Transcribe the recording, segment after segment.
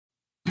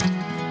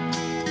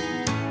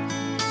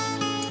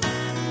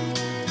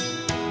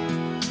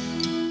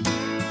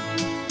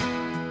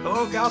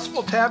Hello,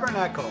 Gospel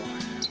Tabernacle.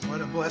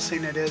 What a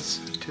blessing it is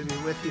to be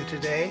with you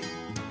today.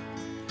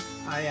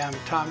 I am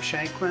Tom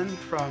Shanklin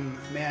from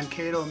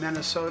Mankato,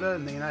 Minnesota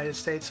in the United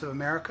States of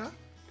America.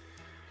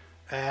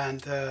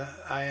 And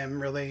I am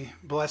really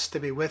blessed to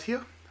be with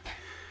you.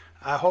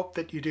 I hope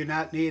that you do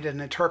not need an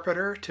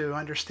interpreter to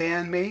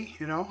understand me,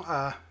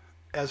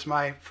 as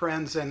my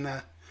friends in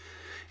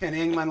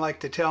England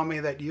like to tell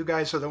me that you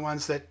guys are the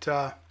ones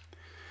that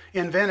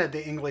invented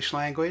the English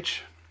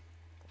language.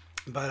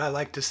 But I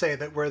like to say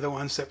that we're the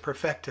ones that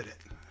perfected it.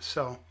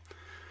 So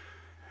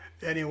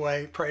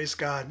anyway, praise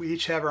God. We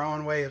each have our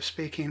own way of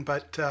speaking,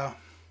 but the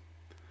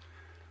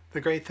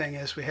great thing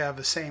is we have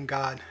the same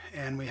God,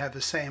 and we have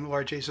the same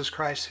Lord Jesus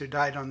Christ who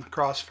died on the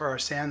cross for our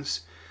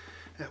sins,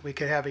 that we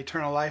could have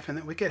eternal life and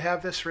that we could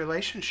have this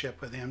relationship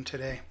with him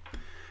today,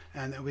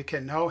 and that we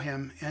can know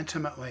him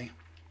intimately.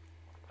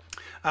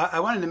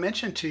 I wanted to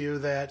mention to you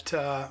that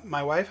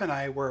my wife and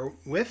I were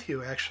with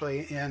you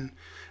actually in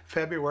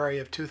February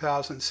of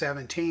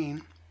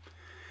 2017,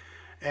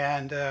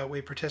 and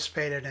we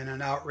participated in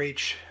an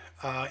outreach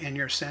in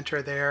your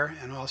center there,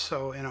 and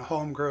also in a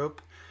home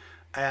group,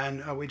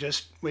 and we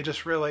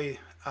just really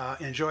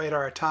enjoyed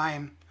our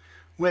time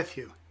with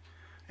you.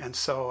 And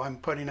so I'm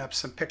putting up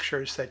some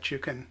pictures that you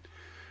can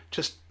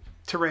just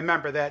to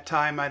remember that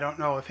time. I don't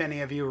know if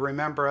any of you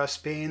remember us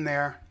being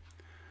there,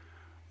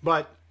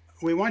 but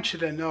we want you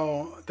to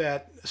know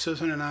that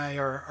Susan and I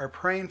are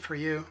praying for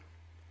you,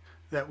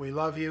 that we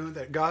love you,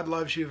 that God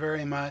loves you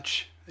very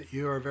much, that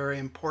you are very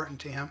important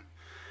to him,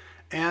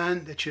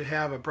 and that you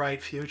have a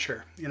bright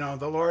future.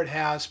 The Lord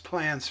has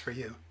plans for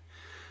you.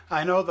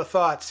 I know the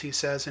thoughts, he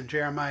says in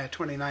Jeremiah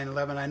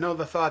 29:11, I know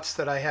the thoughts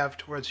that I have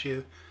towards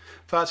you,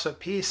 thoughts of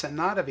peace and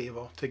not of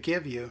evil, to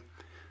give you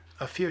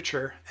a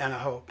future and a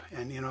hope.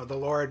 And the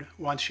Lord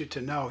wants you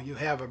to know you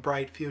have a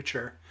bright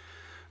future.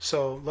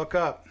 So look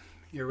up.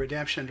 Your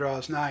redemption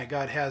draws nigh.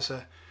 God has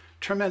a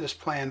tremendous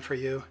plan for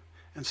you.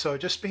 And so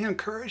just be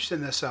encouraged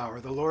in this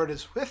hour. The Lord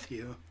is with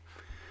you,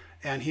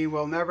 and he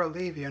will never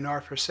leave you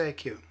nor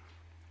forsake you.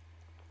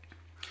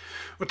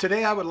 Well,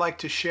 today I would like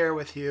to share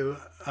with you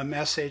a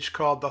message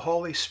called The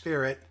Holy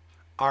Spirit,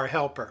 Our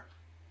Helper.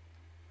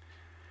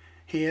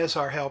 He is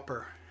our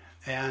helper,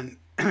 and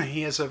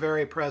he is a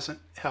very present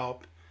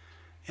help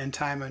in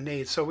time of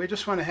need. So we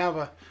just want to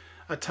have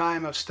a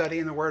time of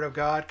studying the Word of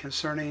God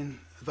concerning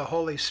the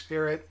Holy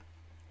Spirit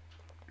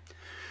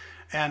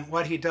and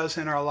what he does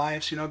in our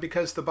lives,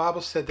 because the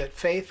Bible said that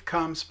faith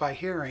comes by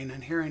hearing,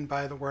 and hearing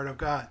by the Word of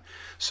God.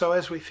 So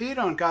as we feed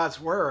on God's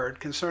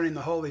Word concerning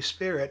the Holy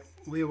Spirit,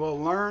 we will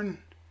learn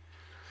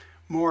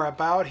more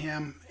about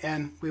him,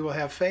 and we will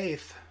have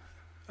faith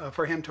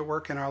for him to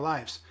work in our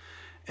lives.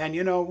 And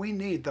we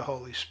need the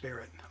Holy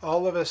Spirit.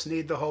 All of us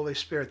need the Holy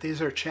Spirit.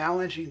 These are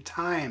challenging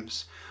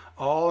times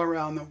all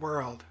around the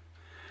world,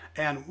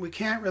 and we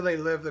can't really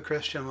live the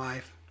Christian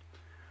life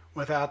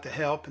without the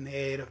help and the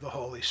aid of the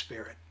Holy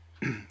Spirit.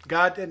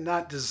 God did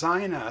not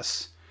design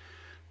us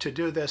to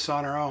do this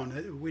on our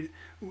own.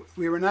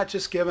 We were not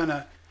just given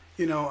a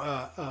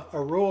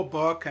rule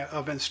book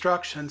of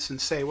instructions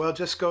and say, well,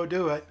 just go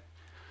do it.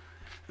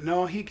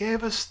 No, he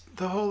gave us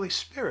the Holy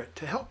Spirit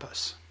to help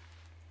us.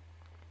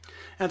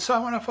 And so I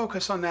want to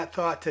focus on that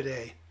thought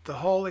today. The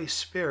Holy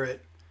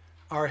Spirit,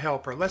 our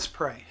helper. Let's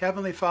pray.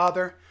 Heavenly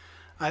Father,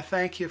 I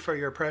thank you for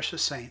your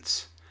precious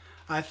saints.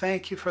 I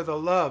thank you for the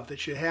love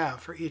that you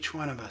have for each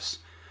one of us.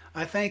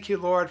 I thank you,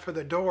 Lord, for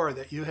the door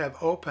that you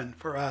have opened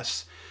for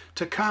us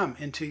to come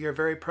into your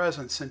very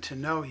presence and to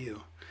know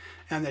you,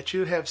 and that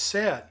you have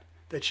said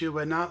that you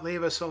would not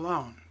leave us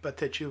alone, but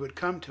that you would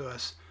come to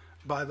us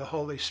by the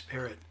Holy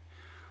Spirit.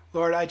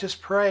 Lord, I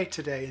just pray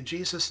today in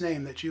Jesus'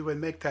 name that you would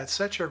make that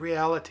such a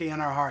reality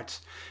in our hearts,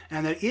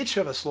 and that each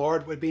of us,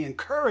 Lord, would be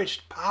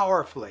encouraged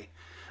powerfully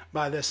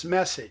by this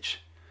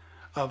message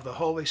of the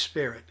Holy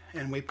Spirit.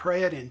 And we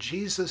pray it in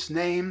Jesus'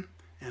 name,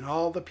 and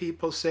all the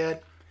people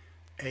said,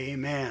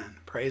 amen.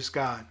 Praise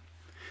God.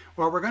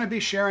 Well, we're going to be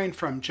sharing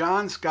from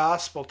John's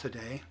Gospel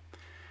today.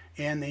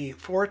 In the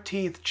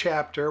 14th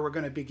chapter, we're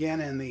going to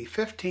begin in the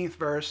 15th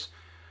verse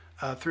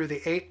through the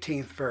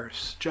 18th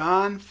verse.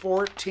 John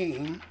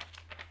 14,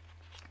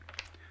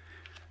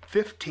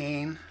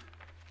 15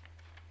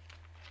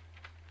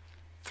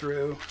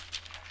 through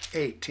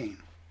 18.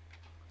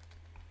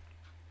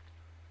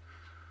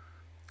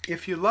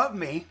 If you love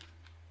me,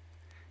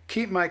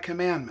 keep my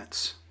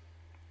commandments.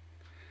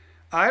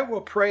 I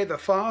will pray the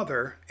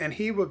Father, and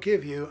he will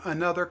give you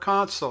another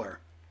counselor,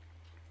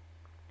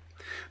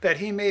 that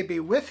he may be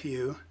with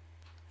you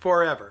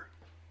forever.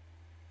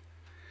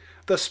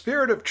 The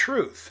Spirit of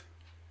truth,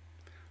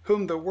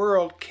 whom the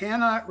world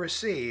cannot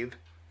receive,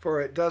 for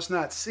it does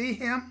not see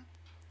him,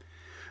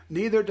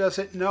 neither does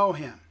it know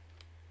him.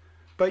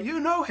 But you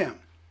know him,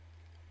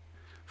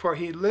 for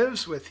he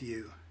lives with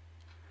you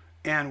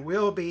and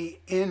will be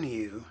in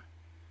you.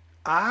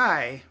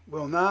 I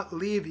will not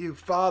leave you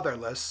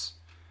fatherless.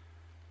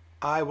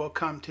 I will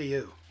come to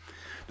you.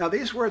 Now,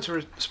 these words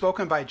were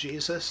spoken by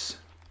Jesus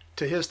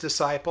to his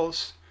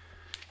disciples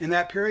in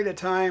that period of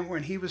time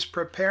when he was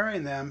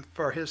preparing them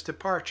for his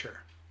departure.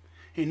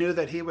 He knew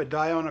that he would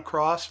die on a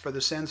cross for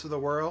the sins of the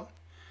world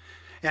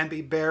and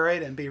be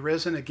buried and be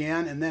risen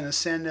again and then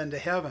ascend into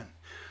heaven.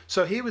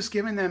 So he was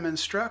giving them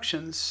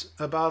instructions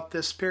about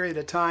this period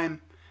of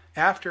time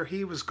after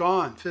he was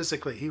gone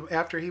physically,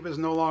 after he was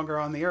no longer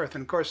on the earth.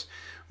 And of course,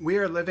 we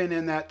are living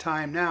in that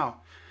time now.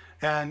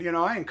 And,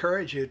 I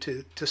encourage you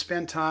to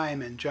spend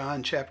time in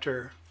John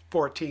chapter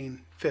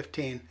 14,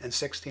 15, and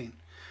 16.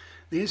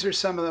 These are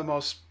some of the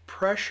most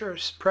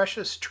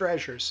precious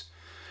treasures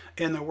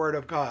in the Word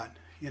of God.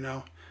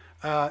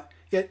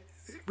 It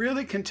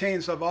really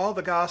contains, of all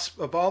the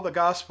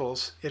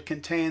Gospels, it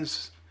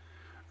contains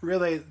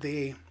really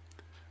the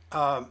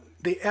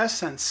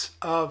essence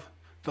of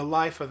the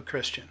life of the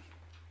Christian.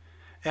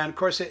 And of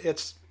course,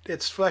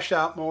 it's fleshed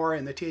out more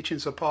in the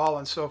teachings of Paul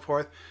and so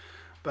forth.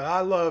 But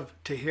I love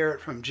to hear it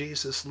from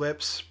Jesus'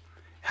 lips,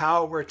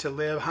 how we're to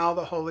live, how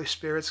the Holy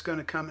Spirit's going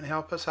to come and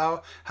help us,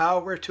 how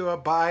we're to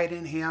abide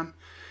in Him,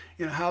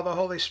 how the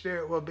Holy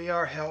Spirit will be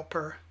our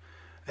helper,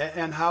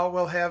 and how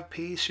we'll have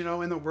peace.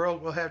 In the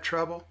world we'll have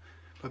trouble,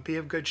 but be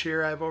of good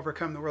cheer, I've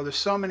overcome the world. There's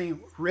so many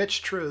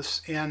rich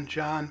truths in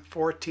John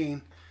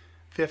 14,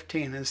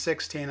 15, and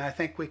 16. I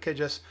think we could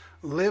just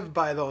live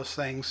by those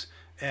things,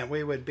 and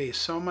we would be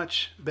so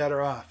much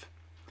better off.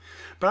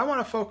 But I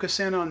want to focus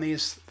in on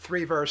these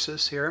 3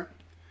 verses here,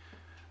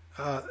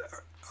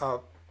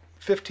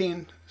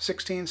 15,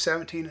 16,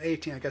 17,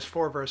 18, I guess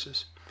 4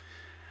 verses,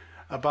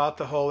 about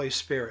the Holy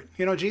Spirit.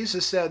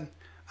 Jesus said,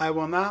 I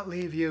will not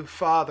leave you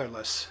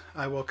fatherless.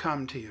 I will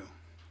come to you.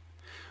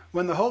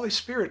 When the Holy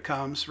Spirit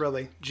comes,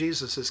 really,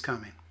 Jesus is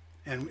coming.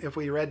 And if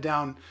we read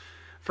down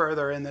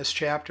further in this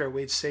chapter,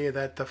 we'd see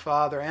that the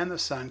Father and the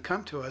Son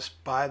come to us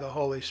by the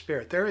Holy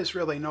Spirit. There is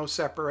really no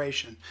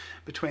separation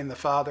between the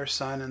Father,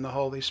 Son, and the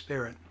Holy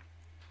Spirit.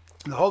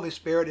 The Holy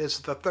Spirit is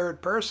the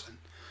third person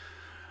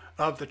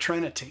of the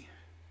Trinity.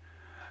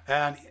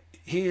 And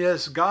He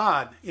is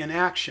God in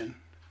action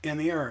in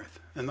the earth.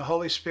 And the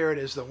Holy Spirit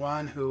is the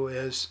one who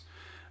is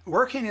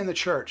working in the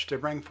church to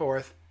bring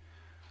forth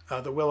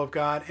the will of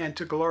God and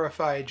to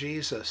glorify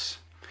Jesus.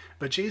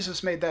 But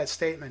Jesus made that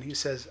statement. He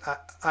says,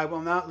 I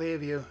will not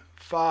leave you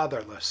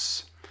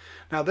fatherless.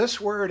 Now this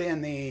word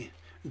in the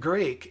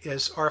Greek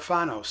is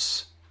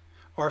orphanos,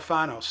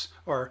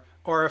 or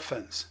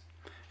orphans.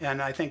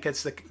 And I think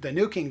it's the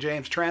New King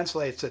James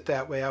translates it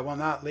that way. I will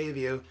not leave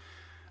you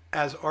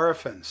as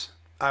orphans.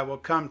 I will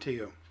come to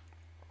you.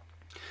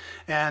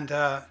 And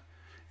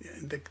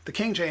the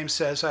King James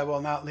says, I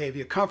will not leave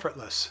you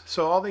comfortless.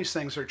 So all these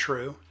things are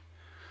true.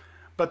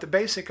 But the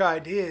basic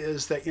idea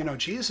is that,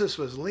 Jesus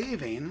was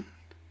leaving,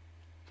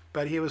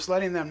 but He was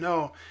letting them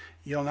know,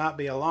 you'll not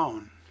be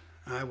alone.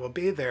 I will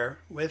be there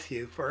with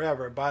you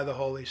forever by the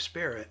Holy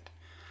Spirit.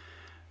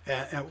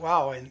 And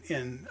wow,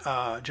 in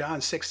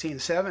John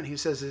 16:7, He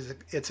says,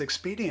 it's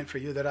expedient for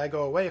you that I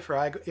go away,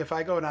 for if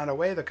I go not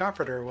away, the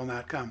Comforter will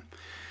not come.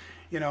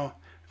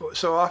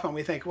 So often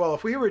we think, well,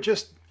 if we were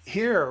just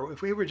here,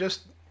 if we were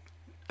just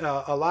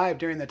alive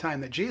during the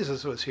time that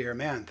Jesus was here,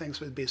 man, things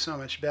would be so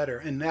much better.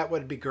 And that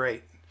would be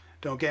great.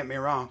 Don't get me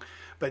wrong.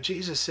 But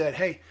Jesus said,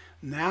 hey,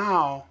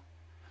 now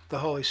the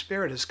Holy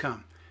Spirit has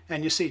come.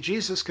 And you see,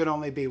 Jesus could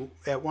only be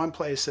at one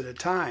place at a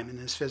time in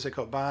His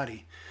physical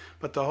body.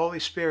 But the Holy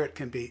Spirit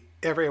can be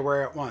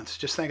everywhere at once.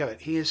 Just think of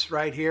it. He's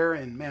right here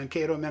in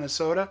Mankato,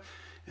 Minnesota,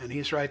 and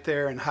He's right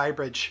there in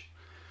Highbridge,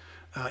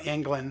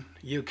 England,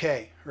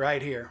 UK,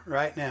 right here,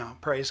 right now.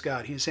 Praise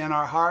God. He's in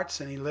our hearts,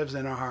 and He lives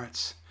in our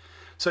hearts.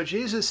 So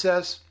Jesus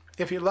says,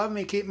 if you love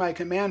me, keep my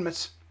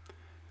commandments,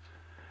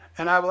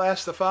 and I will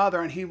ask the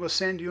Father, and He will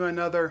send you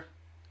another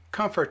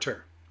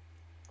comforter,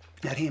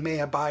 that He may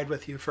abide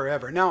with you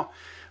forever. Now,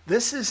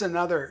 this is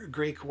another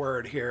Greek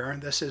word here.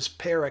 This is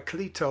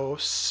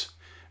parakletos.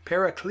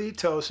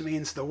 Parakletos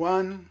means the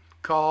one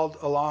called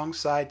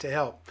alongside to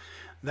help.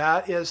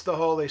 That is the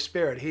Holy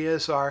Spirit. He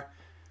is our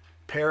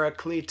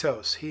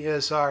parakletos. He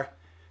is our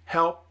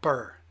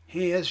helper.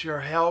 He is your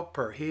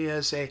helper. He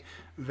is a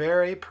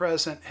very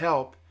present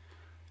help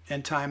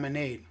in time of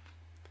need.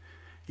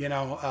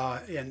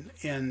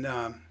 In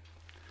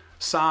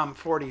Psalm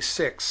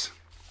 46,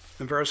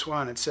 in verse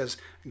 1, it says,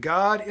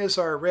 God is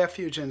our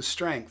refuge and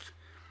strength,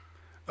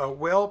 a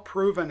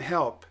well-proven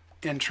help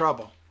in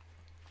trouble.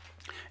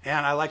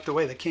 And I like the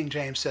way the King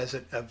James says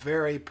it, a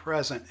very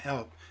present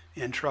help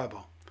in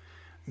trouble.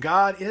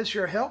 God is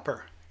your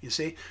helper, you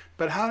see.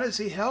 But how does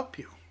He help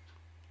you?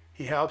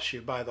 He helps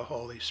you by the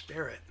Holy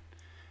Spirit.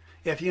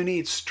 If you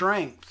need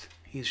strength,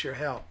 He's your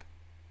help.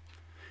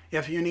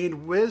 If you need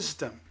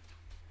wisdom,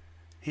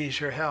 He's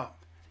your help.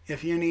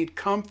 If you need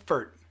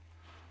comfort,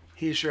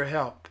 He's your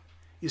help.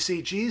 You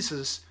see,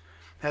 Jesus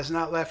has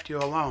not left you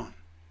alone.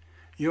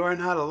 You are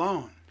not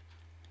alone.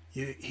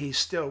 He's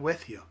still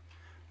with you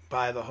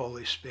by the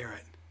Holy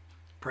Spirit.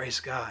 Praise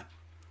God.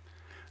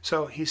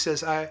 So He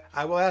says, I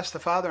will ask the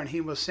Father, and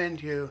He will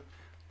send you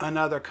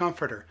another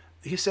comforter.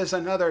 He says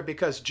another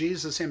because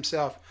Jesus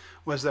Himself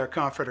was their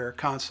comforter,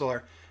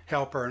 counselor,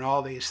 helper, and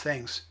all these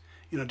things,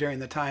 during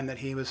the time that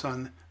He was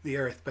on the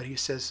earth. But He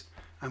says,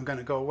 I'm going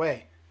to go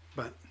away,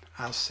 but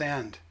I'll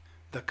send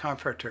the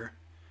comforter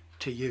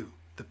to you,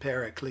 the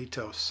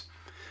Parakletos.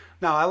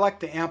 Now, I like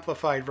the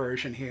Amplified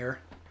version here.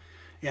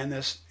 In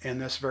this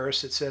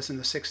verse, it says in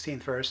the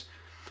 16th verse,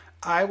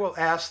 I will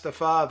ask the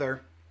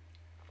Father,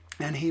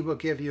 and he will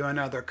give you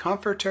another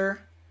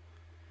comforter,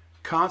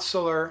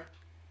 counselor,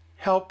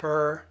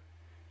 helper,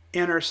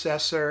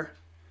 intercessor,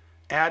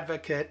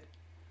 advocate,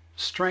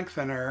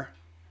 strengthener,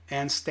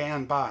 and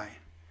standby,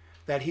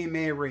 that he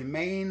may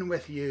remain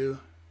with you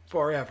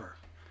forever.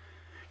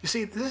 You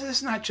see, this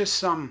is not just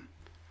some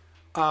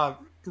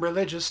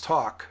religious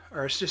talk,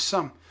 or it's just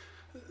some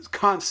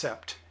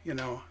concept,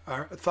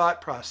 or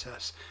thought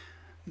process.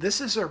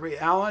 This is a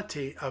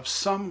reality of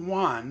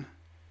someone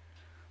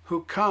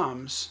who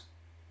comes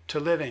to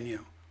live in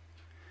you.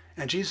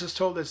 And Jesus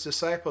told his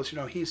disciples,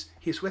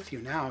 he's with you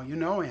now. You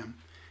know him.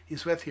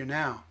 He's with you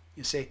now.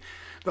 You see,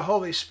 the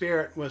Holy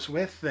Spirit was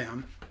with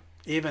them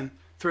even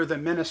through the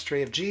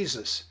ministry of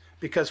Jesus,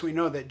 because we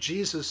know that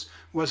Jesus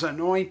was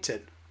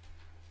anointed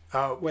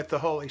with the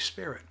Holy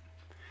Spirit.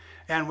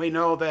 And we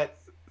know that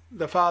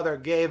the Father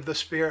gave the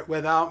Spirit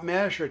without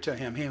measure to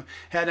him. He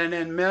had an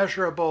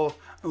immeasurable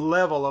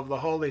level of the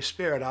Holy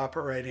Spirit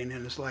operating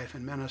in his life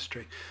and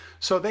ministry.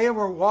 So they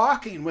were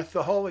walking with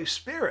the Holy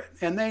Spirit,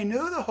 and they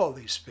knew the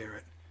Holy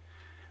Spirit.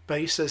 But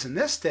he says, in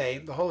this day,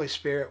 the Holy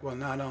Spirit will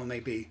not only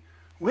be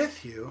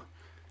with you,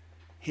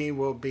 he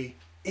will be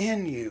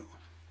in you.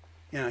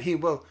 He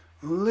will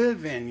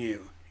live in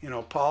you.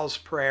 Paul's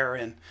prayer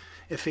in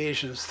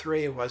Ephesians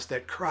 3 was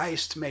that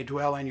Christ may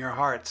dwell in your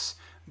hearts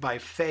by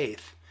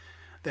faith,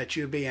 that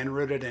you being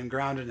rooted and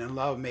grounded in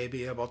love may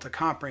be able to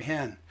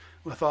comprehend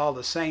with all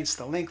the saints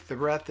the length, the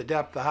breadth, the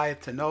depth, the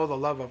height, to know the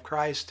love of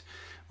Christ,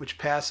 which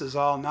passes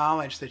all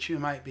knowledge, that you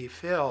might be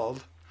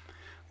filled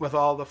with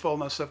all the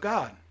fullness of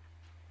God.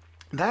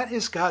 That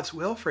is God's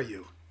will for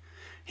you.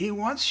 He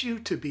wants you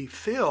to be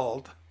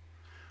filled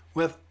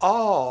with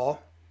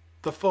all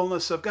the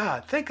fullness of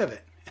God. Think of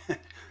it.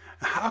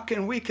 How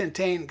can we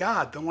contain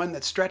God, the one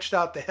that stretched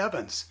out the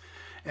heavens?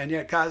 And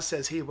yet God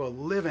says he will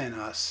live in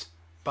us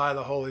by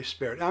the Holy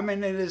Spirit. I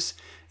mean, it is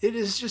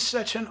just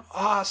such an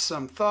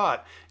awesome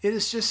thought. It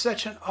is just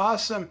such an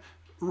awesome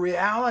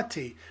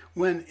reality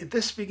when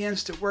this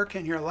begins to work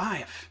in your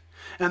life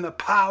and the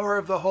power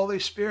of the Holy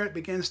Spirit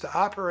begins to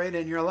operate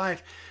in your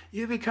life.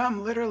 You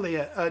become literally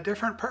a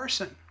different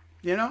person,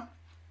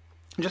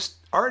 Just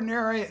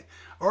ordinary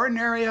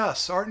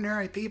us,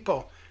 ordinary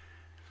people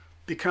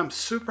become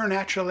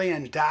supernaturally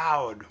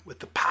endowed with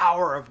the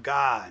power of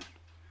God.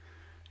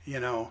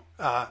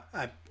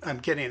 I'm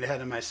getting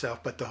ahead of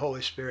myself, but the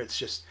Holy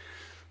Spirit's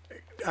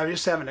I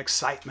just have an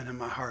excitement in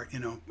my heart.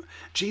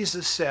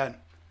 Jesus said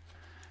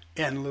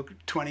in Luke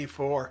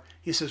 24,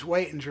 he says,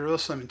 wait in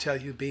Jerusalem until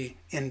you be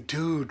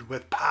endued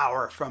with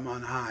power from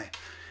on high.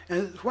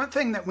 And one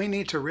thing that we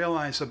need to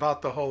realize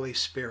about the Holy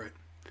Spirit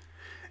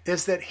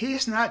is that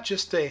he's not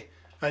just a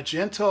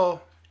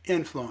gentle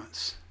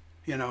influence,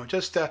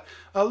 just a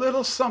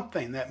little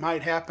something that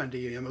might happen to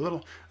you,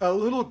 a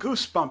little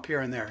goosebump here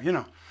and there,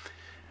 No,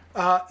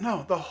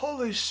 the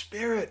Holy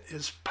Spirit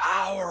is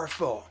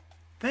powerful.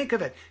 Think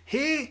of it.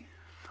 He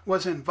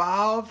was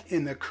involved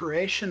in the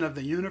creation of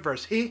the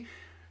universe. He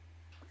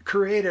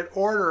created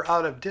order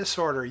out of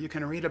disorder. You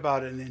can read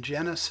about it in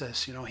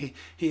Genesis.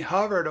 He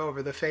hovered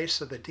over the face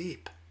of the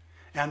deep.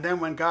 And then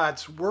when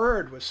God's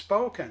word was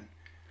spoken,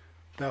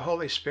 the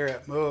Holy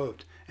Spirit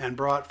moved and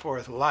brought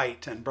forth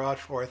light and brought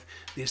forth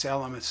these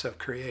elements of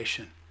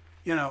creation.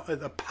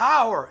 The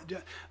power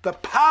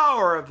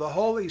of the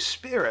Holy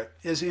Spirit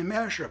is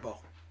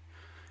immeasurable.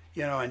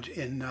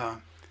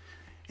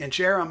 In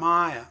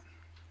Jeremiah,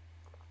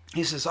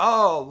 he says,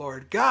 oh,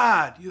 Lord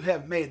God, you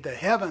have made the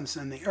heavens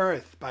and the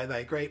earth by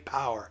thy great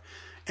power,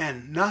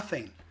 and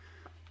nothing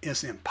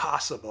is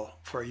impossible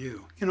for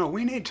you.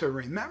 We need to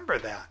remember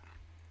that.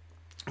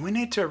 We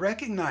need to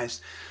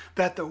recognize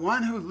that the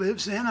one who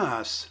lives in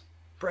us,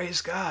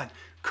 praise God,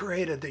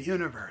 created the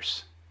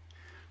universe.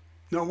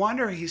 No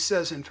wonder he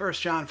says in 1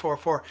 John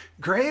 4:4,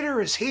 greater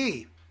is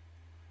he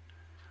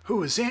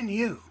who is in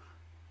you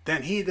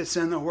than he that's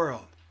in the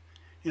world.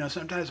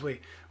 Sometimes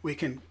we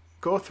can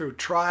go through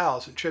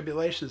trials and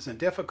tribulations and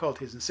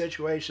difficulties and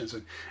situations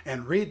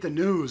and read the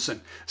news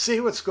and see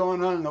what's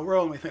going on in the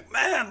world, and we think,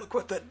 man, look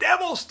what the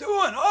devil's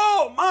doing.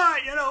 Oh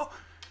my,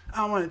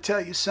 I want to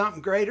tell you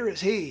something. Greater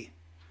is he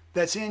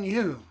that's in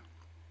you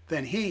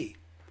than he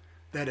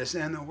that is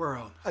in the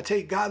world. I tell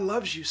you, God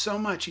loves you so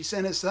much. He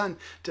sent his son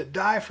to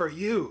die for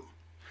you,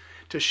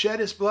 to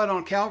shed his blood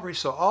on Calvary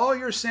so all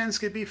your sins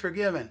could be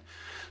forgiven,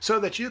 so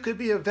that you could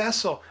be a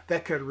vessel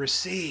that could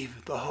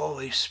receive the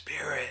Holy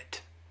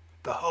Spirit.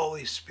 The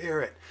Holy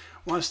Spirit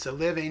wants to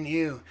live in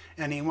you,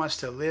 and he wants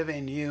to live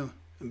in you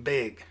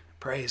big.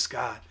 Praise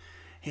God.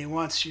 He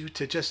wants you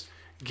to just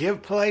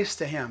give place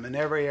to him in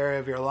every area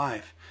of your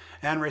life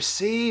and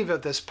receive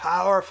of this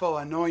powerful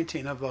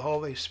anointing of the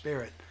Holy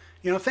Spirit.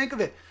 Think of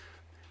it.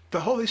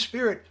 The Holy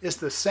Spirit is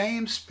the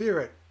same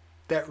Spirit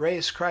that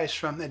raised Christ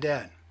from the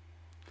dead.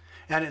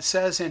 And it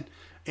says in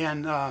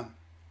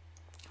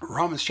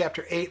Romans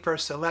chapter 8,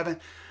 verse 11,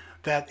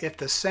 that if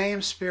the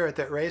same Spirit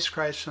that raised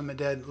Christ from the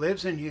dead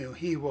lives in you,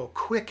 he will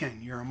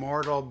quicken your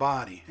mortal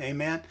body.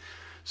 Amen?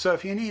 So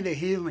if you need a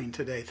healing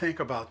today, think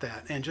about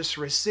that and just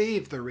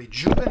receive the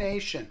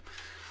rejuvenation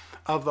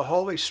of the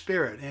Holy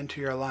Spirit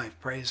into your life.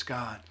 Praise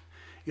God.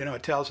 You know,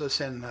 it tells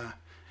us in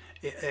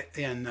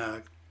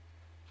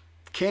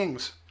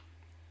Kings,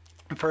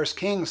 1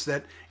 Kings,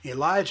 that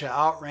Elijah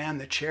outran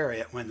the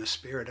chariot when the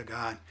Spirit of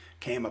God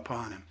came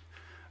upon him.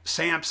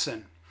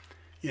 Samson,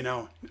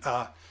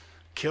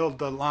 killed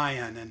the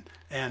lion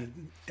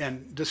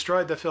and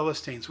destroyed the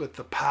Philistines with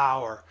the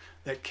power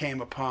that came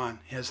upon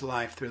his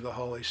life through the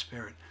Holy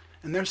Spirit.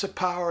 And there's a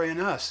power in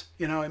us.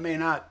 It may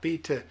not be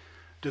to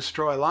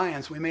destroy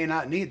lions. We may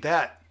not need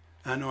that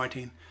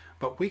anointing,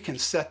 but we can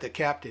set the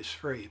captives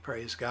free,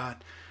 praise God.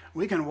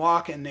 We can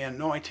walk in the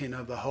anointing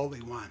of the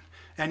Holy One.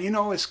 And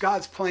it's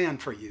God's plan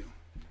for you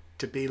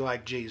to be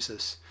like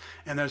Jesus.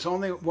 And there's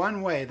only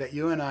one way that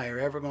you and I are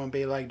ever going to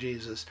be like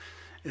Jesus,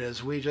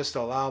 is we just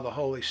allow the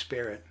Holy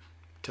Spirit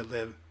to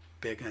live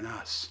big in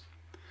us.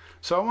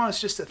 So I want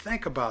us just to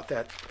think about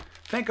that.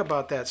 Think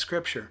about that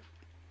scripture.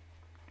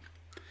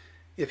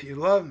 If you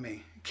love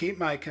me, keep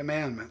my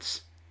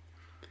commandments.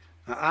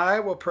 Now, I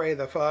will pray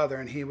the Father,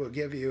 and he will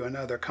give you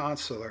another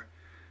counselor,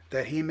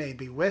 that he may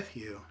be with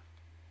you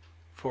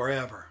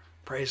forever.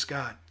 Praise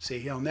God. See,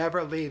 he'll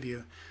never leave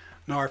you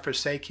nor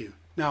forsake you.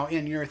 Now,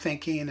 in your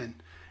thinking and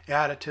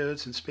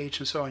attitudes and speech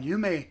and so on, you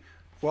may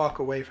walk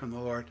away from the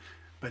Lord,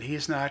 but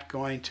he's not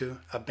going to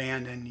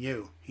abandon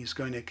you. He's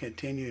going to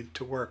continue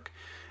to work.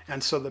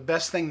 And so the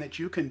best thing that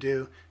you can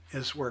do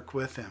is work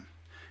with him.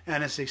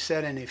 And as he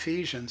said in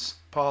Ephesians,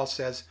 Paul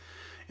says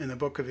in the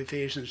book of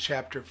Ephesians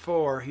chapter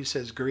 4, he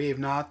says, grieve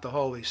not the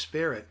Holy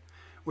Spirit,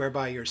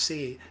 whereby you're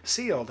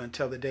sealed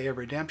until the day of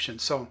redemption.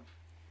 So,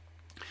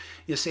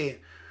 you see,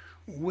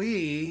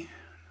 we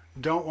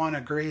don't want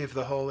to grieve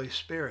the Holy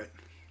Spirit.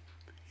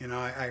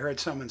 I heard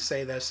someone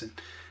say this, and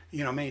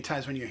many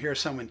times when you hear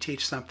someone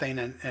teach something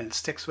and it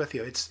sticks with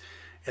you,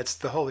 it's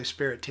the Holy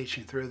Spirit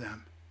teaching through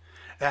them.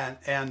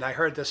 And I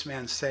heard this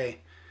man say,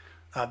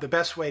 the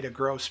best way to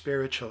grow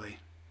spiritually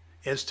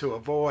is to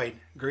avoid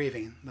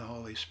grieving the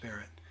Holy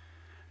Spirit.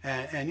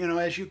 And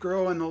as you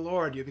grow in the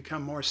Lord, you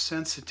become more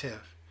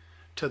sensitive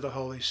to the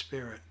Holy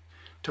Spirit,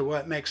 to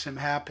what makes him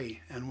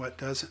happy and what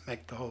doesn't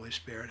make the Holy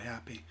Spirit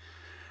happy.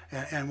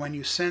 And when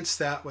you sense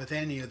that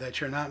within you, that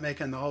you're not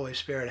making the Holy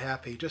Spirit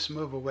happy, just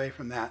move away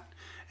from that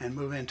and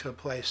move into a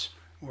place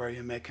where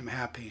you make him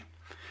happy.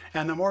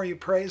 And the more you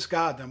praise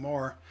God, the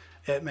more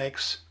it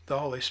makes the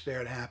Holy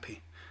Spirit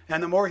happy.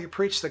 And the more you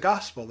preach the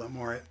gospel, the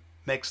more it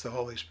makes the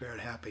Holy Spirit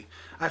happy.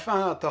 I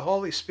found out the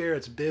Holy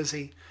Spirit's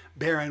busy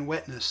bearing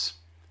witness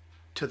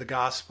to the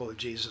gospel of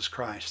Jesus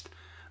Christ.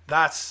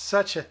 That's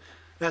such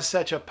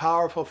a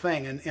powerful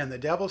thing. And the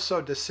devil's so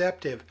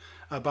deceptive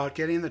about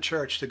getting the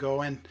church to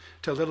go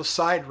into little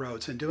side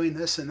roads and doing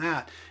this and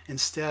that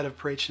instead of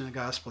preaching the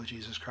gospel of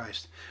Jesus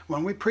Christ.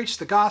 When we preach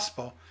the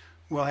gospel,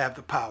 we'll have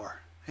the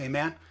power.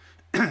 Amen?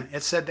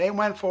 It said they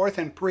went forth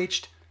and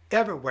preached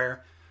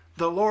everywhere,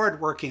 the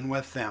Lord working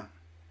with them,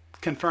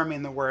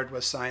 confirming the word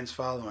with signs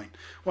following.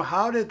 Well,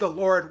 how did the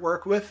Lord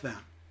work with them?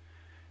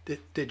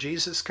 Did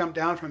Jesus come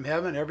down from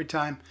heaven every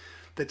time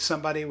that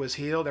somebody was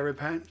healed, every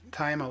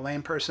time a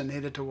lame person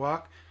needed to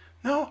walk?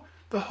 No,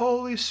 the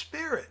Holy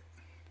Spirit.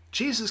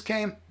 Jesus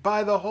came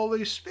by the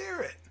Holy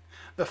Spirit.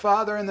 The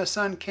Father and the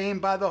Son came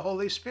by the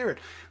Holy Spirit.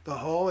 The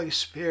Holy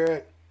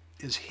Spirit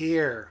is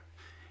here.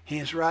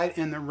 He's right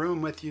in the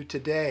room with you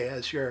today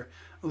as you're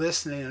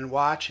listening and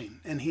watching.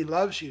 And he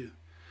loves you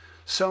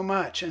so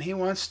much. And he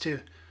wants to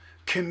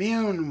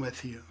commune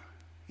with you.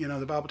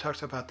 The Bible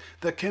talks about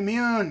the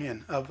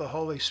communion of the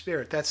Holy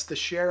Spirit. That's the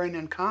sharing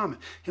in common.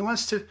 He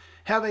wants to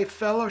have a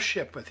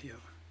fellowship with you.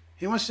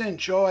 He wants to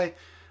enjoy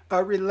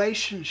a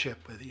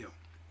relationship with you.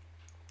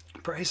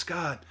 Praise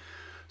God.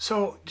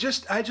 So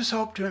I just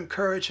hope to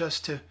encourage us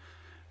to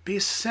be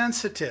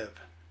sensitive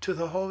to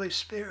the Holy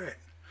Spirit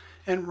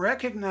and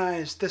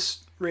recognize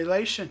this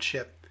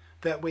relationship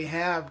that we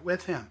have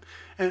with him.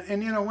 And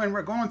when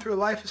we're going through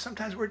life,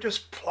 sometimes we're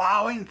just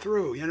plowing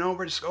through.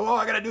 We're just,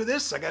 I got to do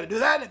this, I got to do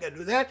that, I got to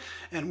do that.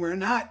 And we're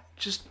not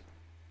just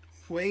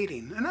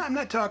waiting. And I'm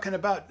not talking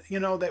about,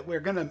 that we're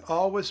going to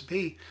always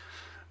be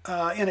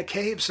in a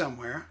cave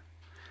somewhere.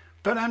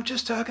 But I'm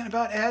just talking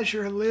about as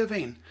you're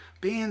living,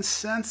 being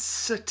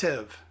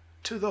sensitive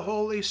to the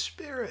Holy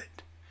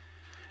Spirit.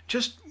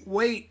 Just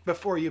wait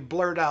before you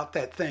blurt out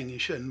that thing you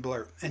shouldn't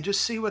blurt, and just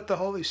see what the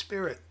Holy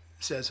Spirit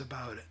says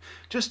about it.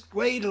 Just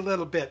wait a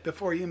little bit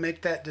before you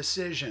make that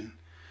decision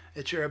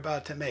that you're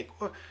about to make.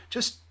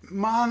 Just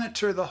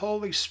monitor the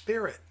Holy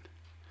Spirit,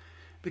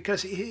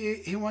 because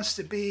he wants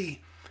to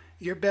be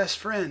your best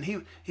friend.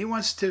 He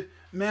wants to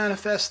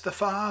manifest the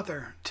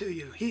Father to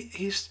you.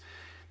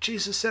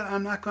 Jesus said,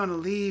 I'm not going to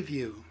leave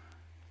you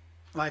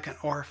like an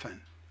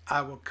orphan.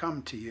 I will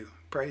come to you.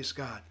 Praise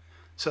God.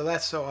 So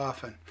that's so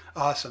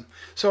awesome.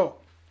 So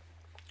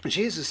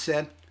Jesus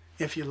said,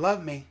 if you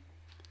love me,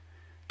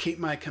 keep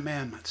my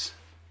commandments.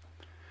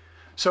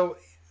 So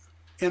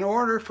in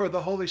order for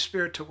the Holy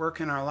Spirit to work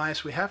in our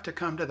lives, we have to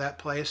come to that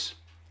place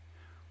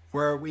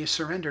where we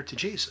surrender to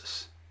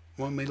Jesus,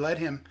 when we let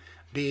him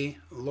be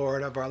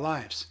Lord of our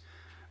lives.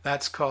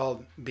 That's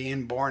called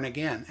being born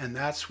again. And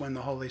that's when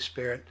the Holy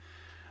Spirit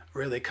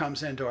really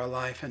comes into our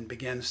life and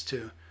begins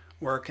to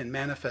work and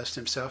manifest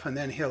himself. And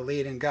then he'll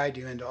lead and guide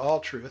you into all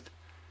truth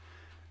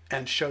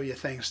and show you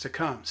things to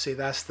come. See,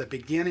 that's the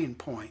beginning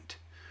point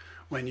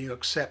when you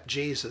accept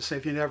Jesus.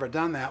 If you've never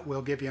done that,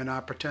 we'll give you an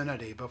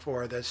opportunity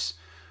before this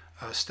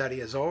study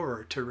is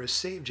over to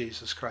receive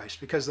Jesus Christ.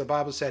 Because the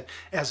Bible said,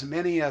 as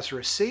many as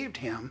received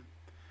him,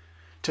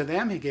 to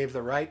them he gave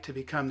the right to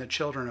become the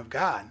children of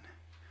God,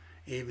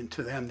 even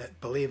to them that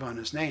believe on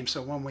his name.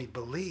 So when we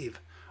believe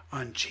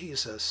on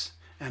Jesus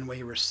and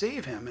we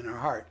receive him in our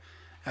heart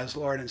as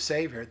Lord and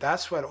Savior,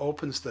 that's what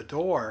opens the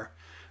door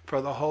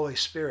for the Holy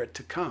Spirit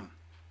to come.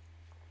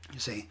 You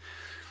see,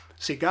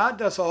 God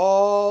does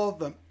all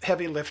the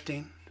heavy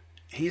lifting.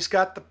 He's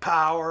got the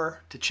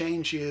power to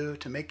change you,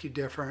 to make you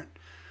different.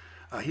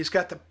 He's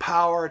got the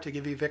power to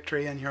give you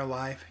victory in your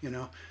life,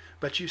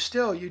 but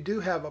you do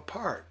have a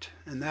part,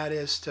 and that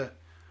is to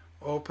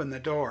open the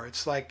door.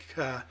 It's like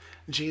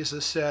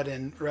Jesus said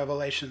in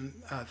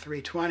Revelation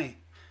 3:20,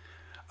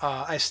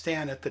 I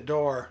stand at the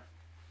door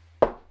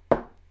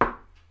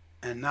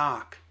and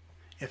knock.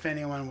 If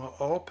anyone will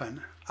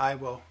open, I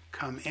will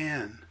come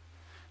in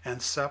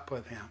and sup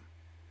with him.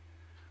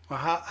 Well,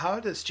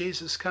 how does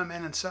Jesus come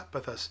in and sup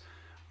with us?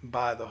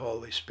 By the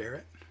Holy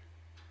Spirit.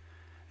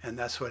 And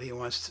that's what he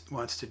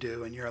wants to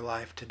do in your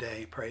life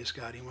today. Praise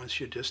God. He wants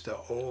you just to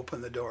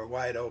open the door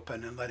wide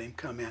open and let him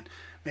come in.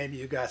 Maybe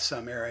you got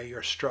some area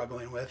you're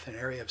struggling with, an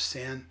area of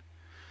sin,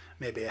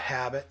 maybe a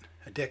habit,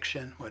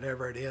 addiction,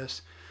 whatever it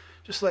is.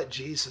 Just let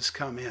Jesus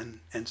come in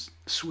and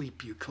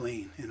sweep you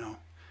clean,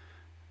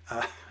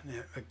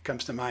 It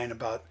comes to mind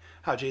about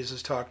how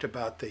Jesus talked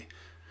about the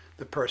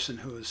person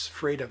who is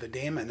freed of a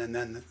demon,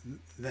 and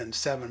then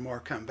 7 more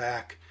come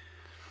back,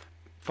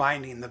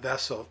 finding the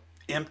vessel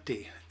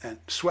empty and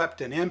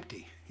swept and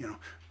empty.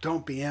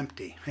 Don't be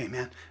empty.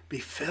 Amen. Be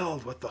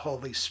filled with the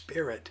Holy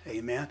Spirit.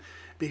 Amen.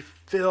 Be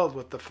filled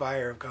with the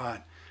fire of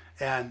God.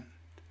 And,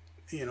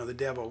 the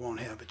devil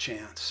won't have a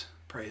chance.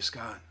 Praise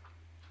God.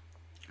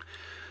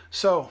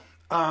 So,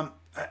 I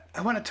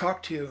want to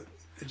talk to you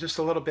just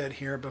a little bit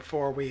here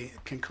before we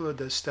conclude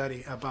this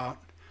study about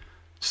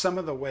some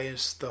of the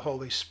ways the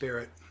Holy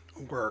Spirit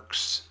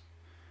works.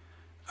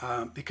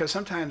 Because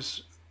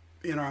sometimes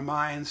in our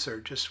minds, or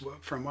just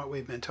from what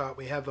we've been taught,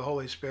 we have the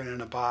Holy Spirit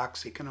in a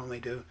box. He can only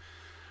do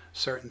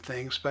certain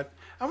things. But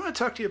I want to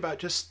talk to you about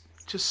just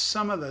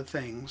some of the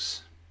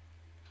things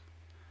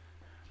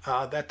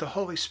that the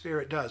Holy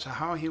Spirit does,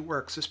 how he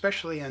works,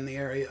 especially in the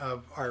area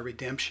of our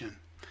redemption.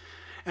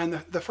 And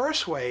the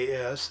first way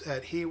is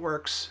that he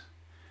works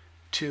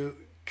to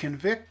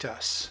convict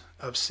us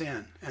of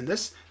sin. And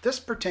this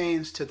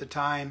pertains to the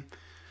time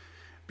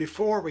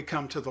before we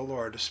come to the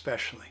Lord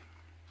especially.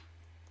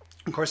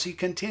 Of course, he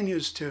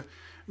continues to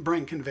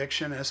bring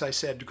conviction, as I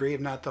said, to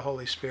grieve not the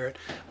Holy Spirit.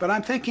 But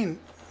I'm thinking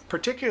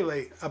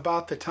particularly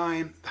about the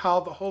time how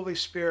the Holy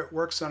Spirit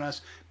works on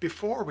us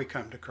before we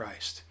come to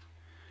Christ.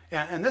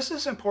 And this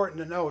is important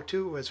to know,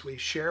 too, as we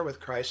share with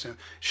Christ and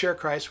share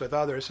Christ with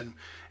others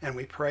and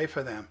we pray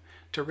for them,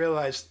 to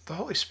realize the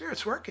Holy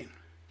Spirit's working.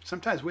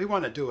 Sometimes we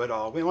want to do it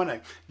all. We want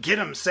to get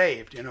them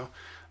saved,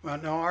 Well,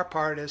 no, our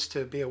part is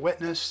to be a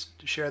witness,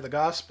 to share the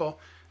gospel,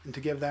 and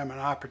to give them an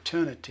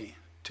opportunity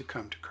to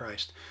come to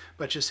Christ.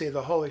 But you see,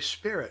 the Holy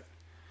Spirit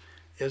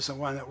is the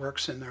one that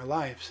works in their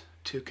lives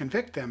to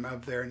convict them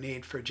of their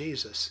need for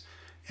Jesus.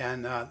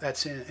 And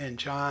that's in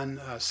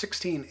John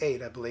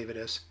 16:8, I believe it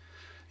is.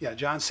 Yeah,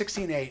 John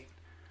 16:8.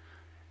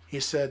 He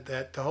said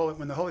that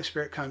when the Holy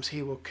Spirit comes,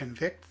 he will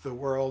convict the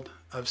world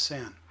of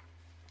sin.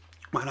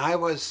 When I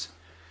was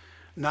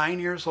 9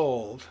 years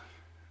old,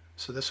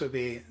 so this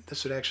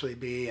would actually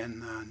be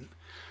in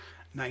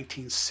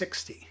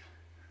 1960.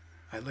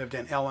 I lived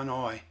in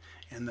Illinois,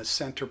 in the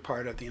center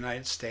part of the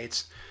United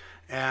States.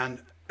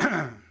 And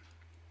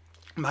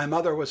my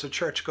mother was a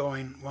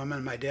church-going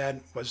woman. My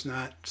dad was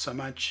not so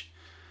much,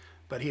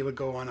 but he would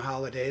go on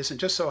holidays. And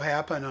just so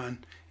happened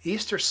on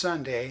Easter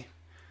Sunday,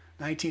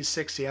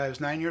 1960, I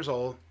was 9 years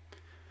old.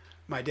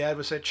 My dad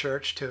was at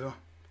church too.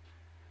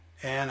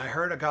 And I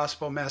heard a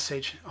gospel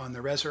message on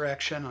the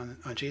resurrection,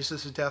 on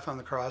Jesus' death on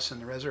the cross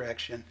and the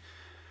resurrection.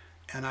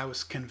 And I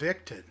was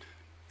convicted.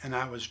 And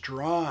I was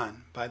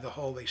drawn by the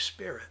Holy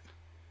Spirit.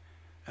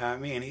 I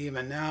mean,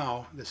 even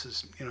now, this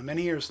is,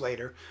 many years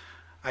later,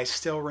 I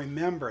still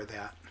remember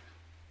that.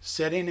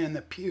 Sitting in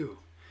the pew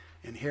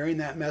and hearing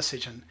that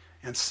message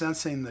and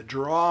sensing the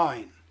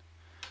drawing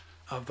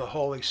of the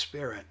Holy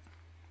Spirit.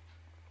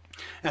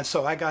 And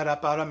so I got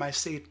up out of my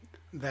seat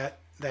that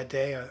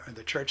day, or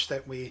the church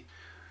that we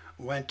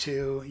went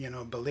to,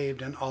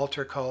 believed in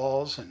altar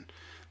calls, and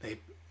they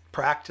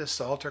practiced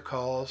altar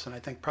calls, and I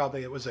think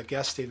probably it was a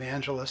guest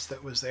evangelist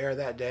that was there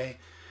that day.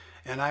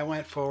 And I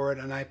went forward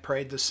and I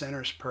prayed the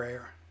sinner's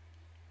prayer.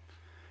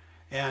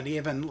 And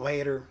even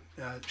later,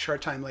 a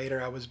short time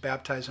later, I was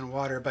baptized in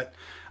water, but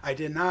I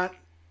did not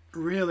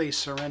really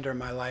surrender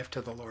my life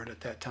to the Lord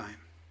at that time.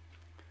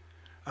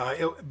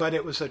 But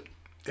it was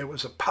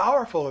a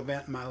powerful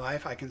event in my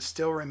life. I can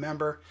still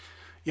remember,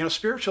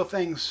 spiritual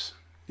things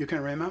you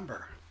can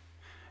remember.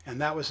 And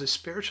that was a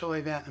spiritual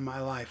event in my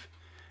life.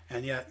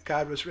 And yet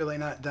God was really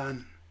not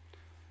done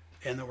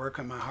in the work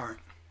of my heart.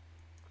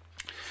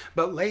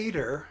 But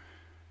later,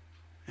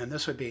 and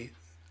this would be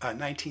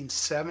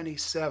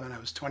 1977, I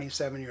was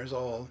 27 years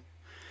old.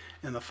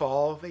 In the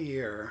fall of the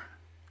year,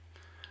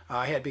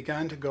 I had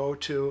begun to go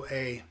to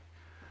a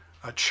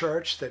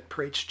church that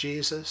preached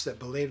Jesus, that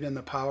believed in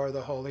the power of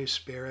the Holy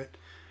Spirit.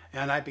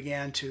 And I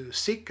began to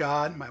seek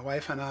God. My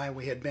wife and I,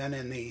 we had been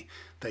in the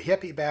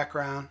hippie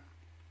background,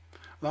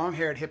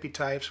 long-haired hippie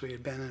types. We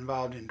had been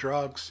involved in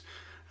drugs,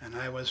 and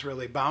I was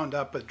really bound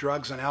up with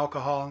drugs and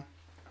alcohol.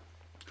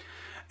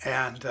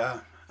 And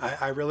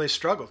I really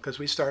struggled because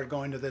we started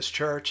going to this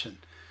church,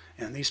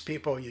 and these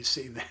people, you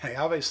see,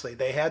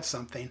 they had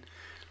something,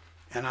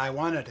 and I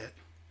wanted it.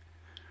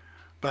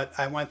 But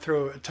I went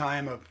through a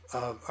time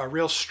of a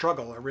real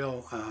struggle, a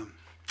real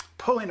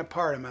pulling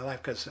apart in my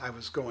life, because I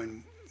was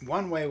going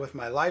one way with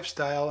my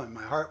lifestyle and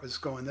my heart was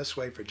going this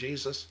way for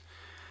Jesus.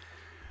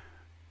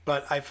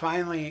 But I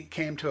finally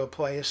came to a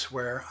place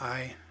where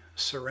I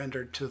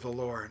surrendered to the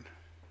Lord.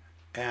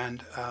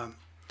 And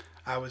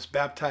I was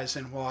baptized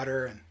in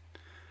water,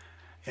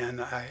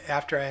 and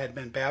after I had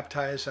been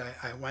baptized,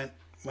 I went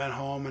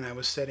home, and I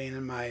was sitting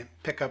in my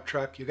pickup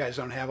truck. You guys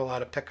don't have a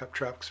lot of pickup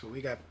trucks, but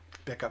we got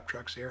pickup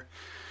trucks here.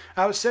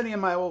 I was sitting in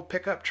my old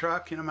pickup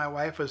truck. My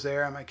wife was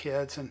there and my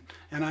kids, and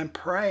I'm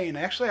praying.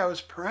 Actually, I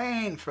was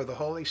praying for the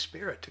Holy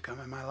Spirit to come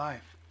in my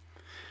life.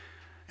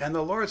 And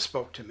the Lord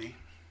spoke to me.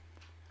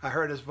 I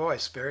heard his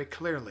voice very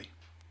clearly.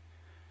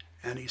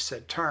 And he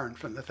said, turn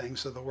from the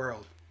things of the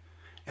world.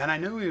 And I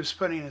knew he was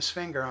putting his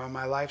finger on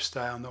my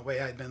lifestyle and the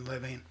way I'd been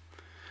living,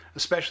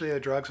 especially the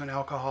drugs and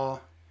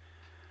alcohol.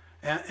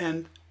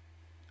 And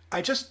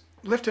I just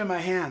lifted my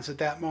hands at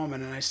that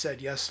moment and I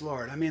said, yes,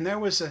 Lord. I mean, there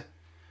was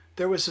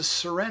a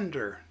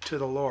surrender to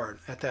the Lord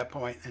at that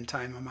point in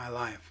time of my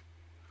life.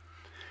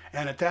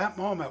 And at that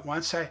moment,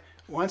 once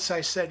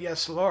I said,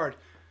 yes, Lord,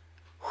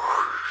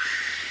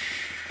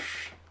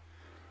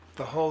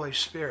 the Holy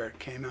Spirit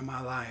came in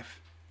my life.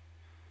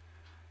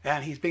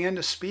 And he began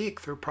to speak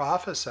through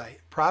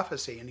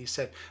prophecy, and he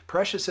said,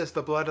 precious is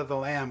the blood of the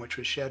Lamb which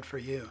was shed for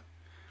you.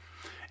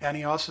 And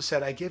he also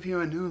said, I give you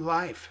a new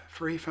life,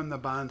 free from the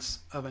bonds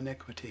of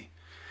iniquity.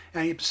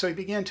 And so he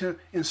began to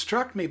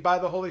instruct me by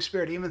the Holy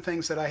Spirit, even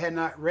things that I had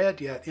not read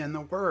yet in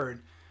the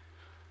Word,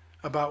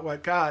 about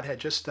what God had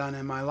just done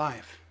in my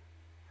life.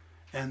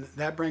 And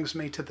that brings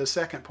me to the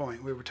second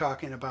point. We were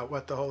talking about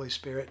what the Holy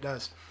Spirit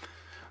does.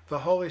 The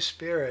Holy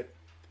Spirit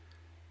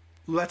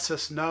lets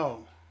us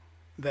know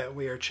that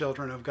we are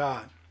children of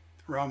God.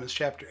 Romans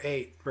chapter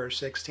 8, verse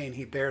 16,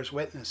 he bears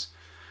witness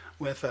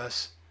with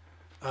us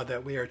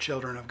that we are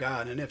children of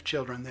God. And if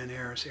children, then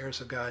heirs,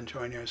 heirs of God, and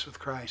joint heirs with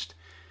Christ.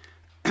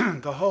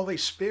 The Holy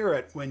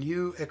Spirit, when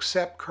you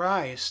accept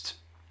Christ,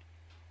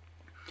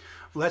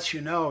 lets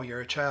you know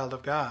you're a child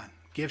of God,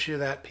 gives you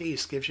that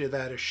peace, gives you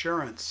that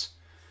assurance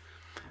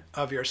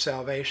of your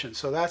salvation.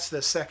 So that's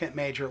the second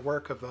major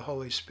work of the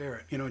Holy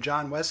Spirit.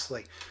 John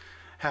Wesley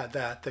had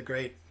that, the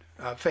great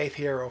faith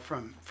hero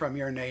from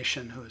your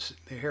nation, who's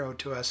the hero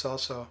to us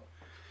also.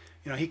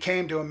 He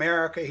came to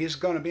America. He's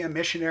going to be a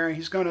missionary.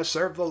 He's going to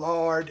serve the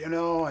Lord,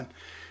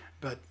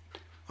 but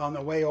on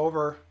the way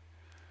over,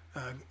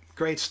 a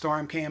great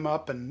storm came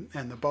up and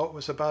the boat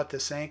was about to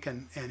sink,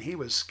 and he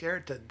was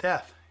scared to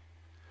death.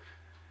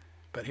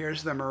 But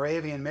here's the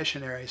Moravian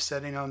missionaries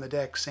sitting on the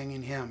deck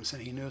singing hymns,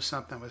 and he knew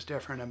something was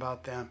different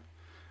about them.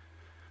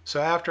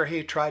 So after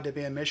he tried to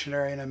be a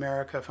missionary in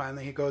America,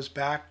 finally he goes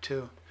back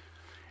to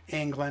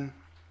England,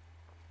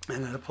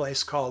 and at a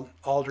place called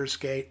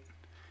Aldersgate,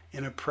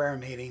 in a prayer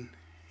meeting,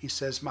 he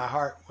says, my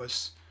heart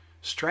was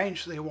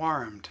strangely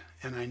warmed,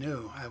 and I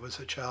knew I was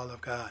a child of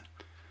God.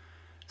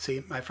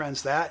 See, my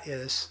friends, that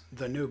is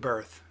the new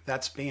birth.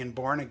 That's being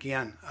born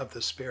again of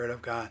the Spirit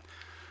of God.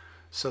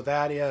 So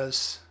that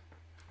is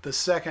the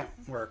second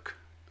work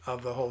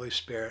of the Holy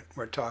Spirit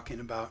we're talking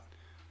about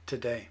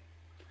today.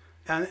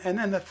 And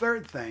then the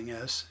third thing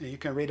is, you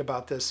can read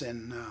about this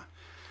in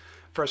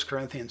 1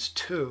 Corinthians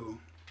 2,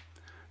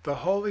 the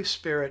Holy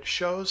Spirit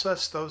shows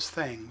us those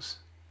things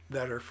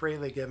that are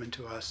freely given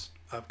to us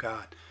of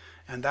God.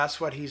 And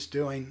that's what he's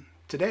doing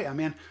today. I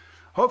mean,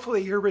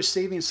 hopefully you're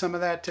receiving some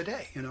of that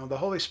today. The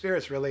Holy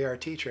Spirit's really our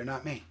teacher,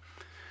 not me.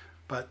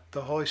 But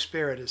the Holy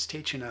Spirit is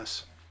teaching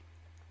us,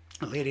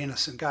 leading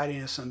us and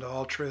guiding us into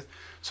all truth.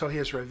 So he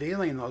is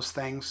revealing those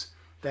things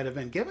that have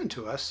been given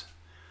to us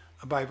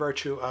by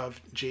virtue of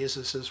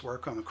Jesus'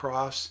 work on the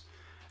cross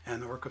and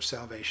the work of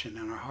salvation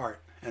in our heart.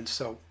 And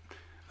so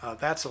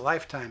that's a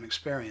lifetime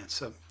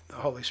experience of the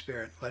Holy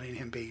Spirit, letting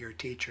him be your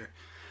teacher.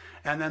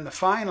 And then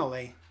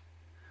finally,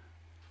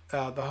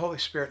 the Holy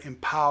Spirit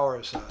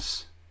empowers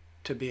us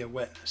to be a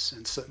witness.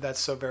 And so that's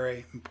so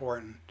very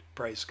important.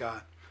 Praise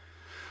God.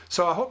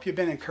 So I hope you've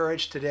been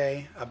encouraged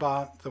today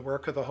about the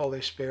work of the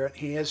Holy Spirit.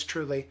 He is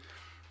truly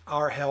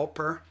our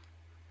helper.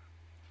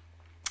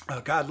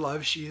 God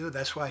loves you.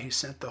 That's why he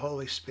sent the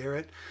Holy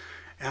Spirit.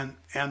 And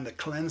the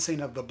cleansing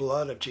of the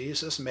blood of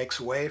Jesus makes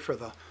way for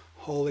the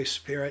Holy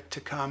Spirit to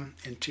come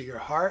into your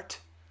heart.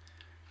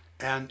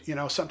 And,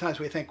 sometimes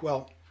we think,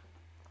 well,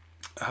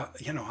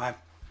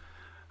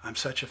 I'm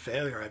such a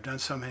failure. I've done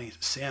so many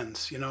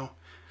sins.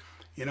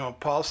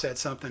 Paul said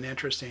something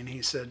interesting.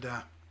 He said,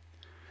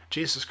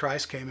 Jesus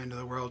Christ came into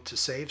the world to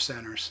save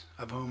sinners,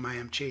 of whom I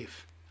am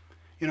chief.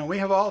 We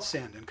have all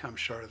sinned and come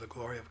short of the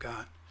glory of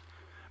God.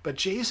 But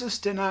Jesus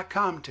did not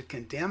come to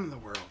condemn the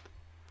world,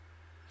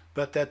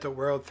 but that the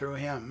world through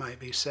him might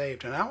be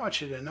saved. And I want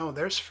you to know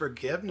there's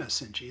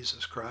forgiveness in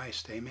Jesus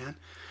Christ. Amen.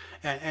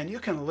 And you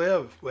can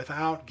live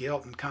without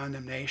guilt and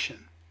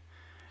condemnation.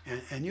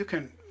 And you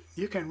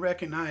can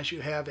recognize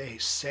you have a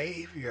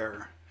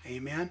Savior.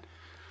 Amen.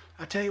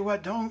 I tell you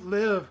what, don't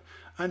live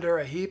under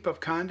a heap of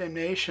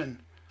condemnation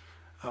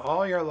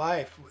all your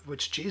life,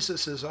 which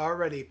Jesus has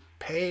already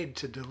paid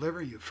to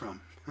deliver you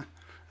from.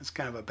 That's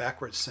kind of a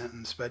backwards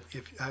sentence, but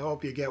I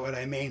hope you get what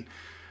I mean.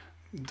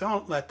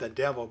 Don't let the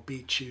devil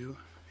beat you.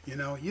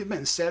 You've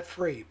been set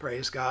free,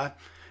 praise God,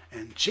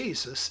 and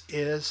Jesus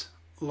is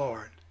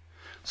Lord.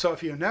 So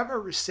if you never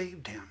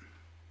received him,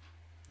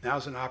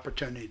 now's an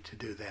opportunity to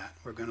do that.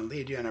 We're going to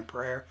lead you in a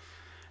prayer,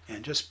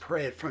 and just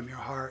pray it from your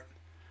heart.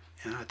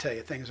 And I'll tell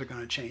you, things are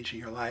going to change in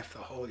your life. The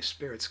Holy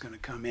Spirit's going to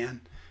come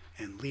in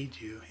and lead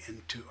you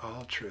into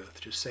all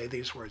truth. Just say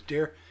these words.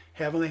 Dear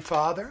Heavenly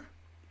Father,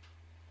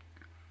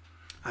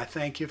 I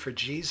thank you for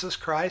Jesus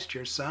Christ,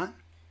 your Son,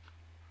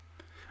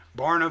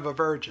 born of a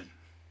virgin,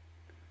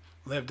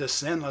 lived a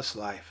sinless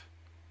life,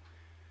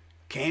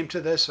 came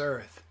to this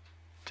earth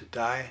to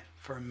die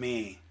for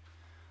me.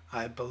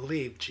 I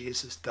believe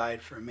Jesus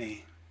died for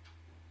me.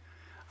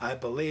 I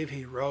believe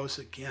he rose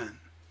again.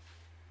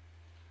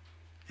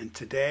 And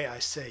today I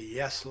say,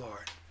 yes,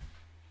 Lord,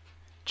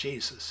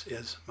 Jesus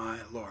is my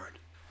Lord.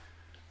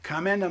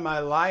 Come into my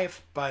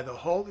life by the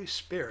Holy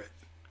Spirit.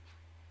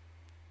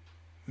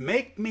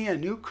 Make me a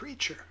new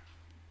creature.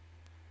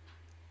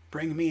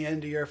 Bring me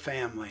into your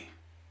family,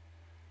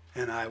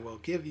 and I will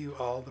give you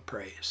all the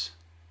praise.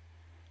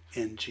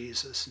 In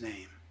Jesus'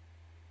 name,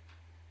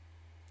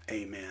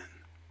 amen.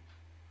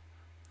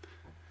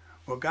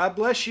 Well, God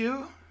bless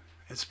you.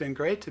 It's been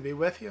great to be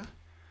with you,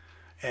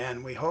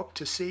 and we hope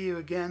to see you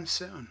again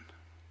soon.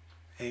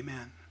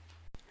 Amen.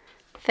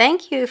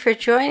 Thank you for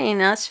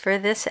joining us for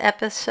this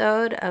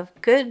episode of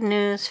Good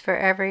News for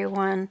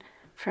Everyone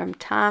from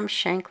Tom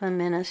Shanklin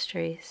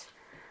Ministries.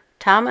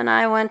 Tom and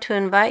I want to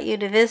invite you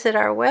to visit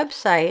our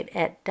website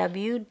at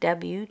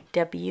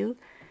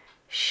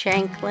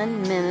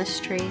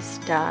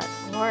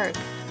www.shanklinministries.org.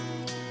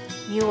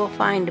 You will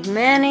find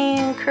many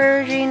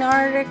encouraging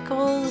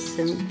articles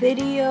and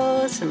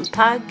videos and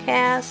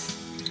podcasts.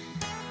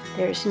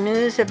 There's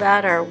news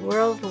about our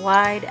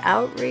worldwide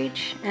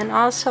outreach and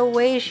also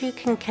ways you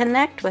can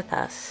connect with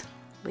us.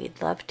 We'd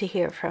love to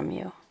hear from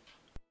you.